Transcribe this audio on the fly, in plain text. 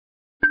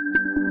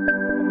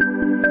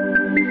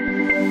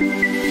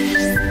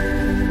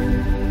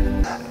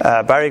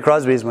Barry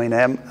Crosbie is my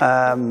name.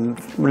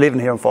 Living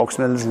here in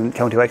Folksmills in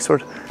County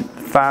Wexford.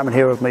 Farming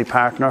here with my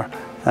partner.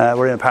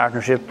 We're in a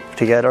partnership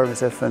together,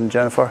 myself and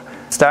Jennifer.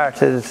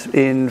 Started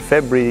in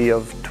February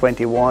of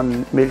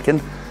 21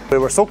 milking. We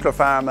were suckler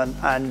farming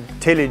and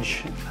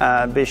tillage,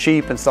 bit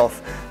sheep and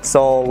stuff.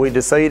 So we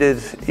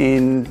decided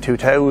in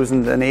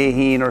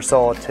 2018 or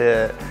so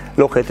to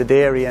look at the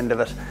dairy end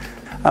of it.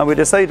 And we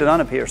decided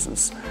on a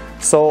Pearson's.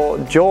 So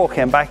Joe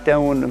came back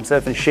down,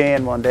 himself and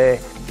Shane, one day,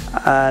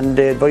 and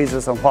they advised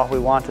us on what we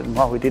wanted and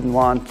what we didn't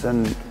want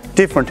and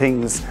different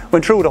things.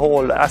 Went through the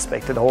whole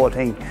aspect of the whole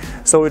thing.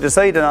 So we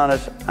decided on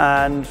it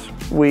and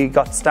we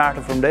got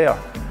started from there.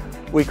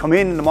 We come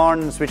in the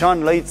morning, switch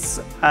on lights,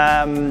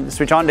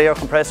 switch on the air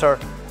compressor,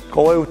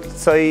 go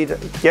outside,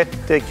 get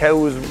the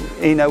cows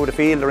in out of the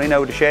field or in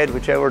out of the shed,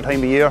 whichever time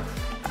of year,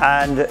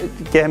 and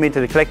get them into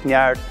the collecting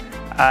yard.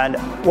 And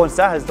once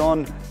that is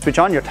done, switch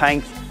on your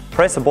tank,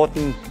 press a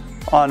button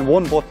on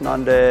one button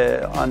on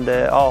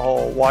the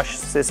Autowash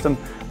system,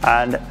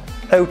 and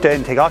out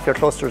then take off your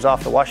clusters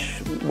off the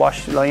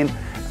wash line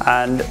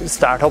and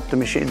start up the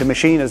machine. The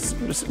machine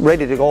is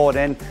ready to go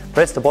then.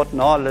 Press the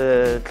button, all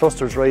the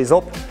clusters rise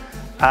up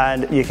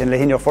and you can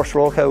lay in your first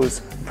row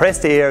cows. Press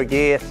the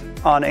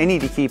Airgate on any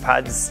of the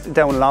keypads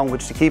down along,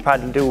 which the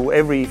keypad will do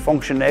every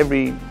function,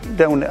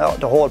 down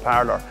the whole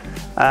parlour.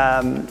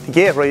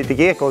 The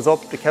gate goes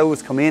up, the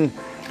cows come in.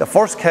 The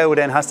first cow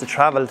then has to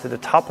travel to the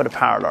top of the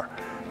parlour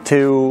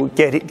to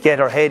get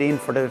her head in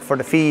for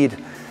the feed.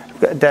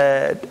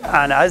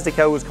 And as the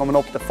cow is coming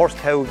up, the first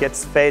cow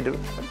gets fed,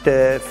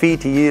 the feed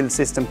to yield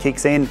system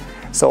kicks in.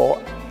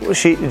 So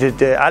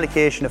the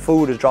allocation of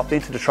food is dropped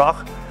into the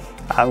trough.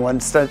 And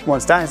once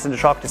that's in the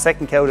trough, the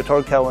second cow, the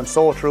third cow, and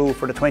so through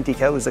for the 20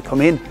 cows that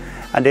come in.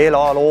 And they'll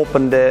all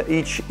open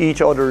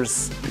each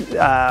other's,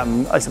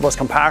 I suppose,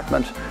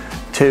 compartment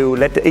to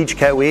let each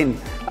cow in.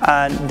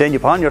 And then you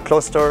put on your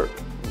cluster,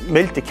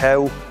 milk the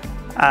cow,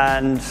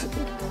 and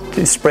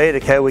spray the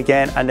cow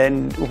again, and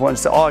then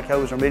once all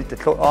cows are milked,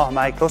 the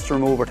automatic cluster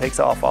remover takes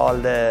off all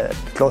the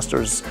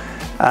clusters.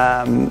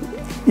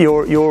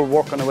 You're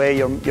working away,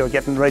 you're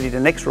getting ready the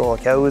next row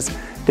of cows,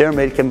 they're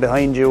milking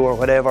behind you or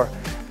whatever,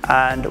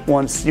 and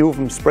once you've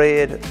them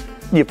sprayed,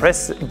 you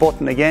press the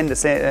button again,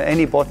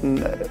 any button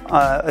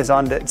is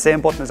on, the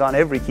same button is on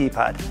every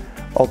keypad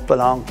up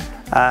along,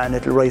 and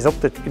it'll raise up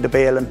the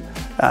baling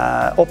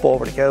up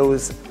over the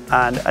cows,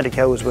 and the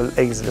cows will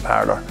exit the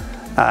parlour.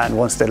 And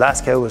once the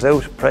last cow is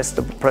out,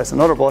 press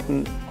another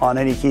button on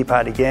any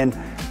keypad again,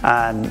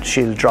 and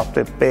she'll drop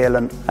the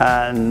baling.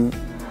 And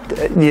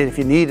if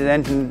you needed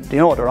anything,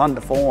 they're on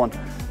the phone.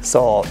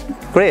 So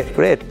great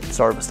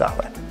service that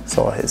way.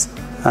 So it is.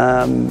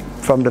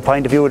 From the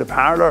point of view of the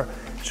parlour,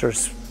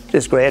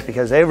 it's great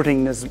because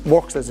everything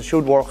works as it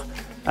should work.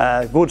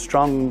 Good,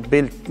 strong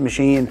built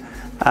machine.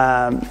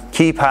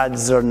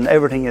 Keypads and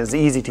everything is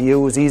easy to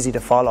use, easy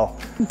to follow.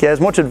 Get as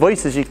much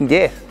advice as you can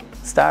get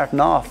starting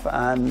off,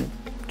 and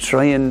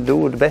try and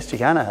do the best you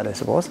can at it, I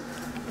suppose.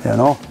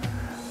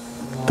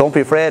 Don't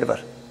be afraid of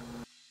it.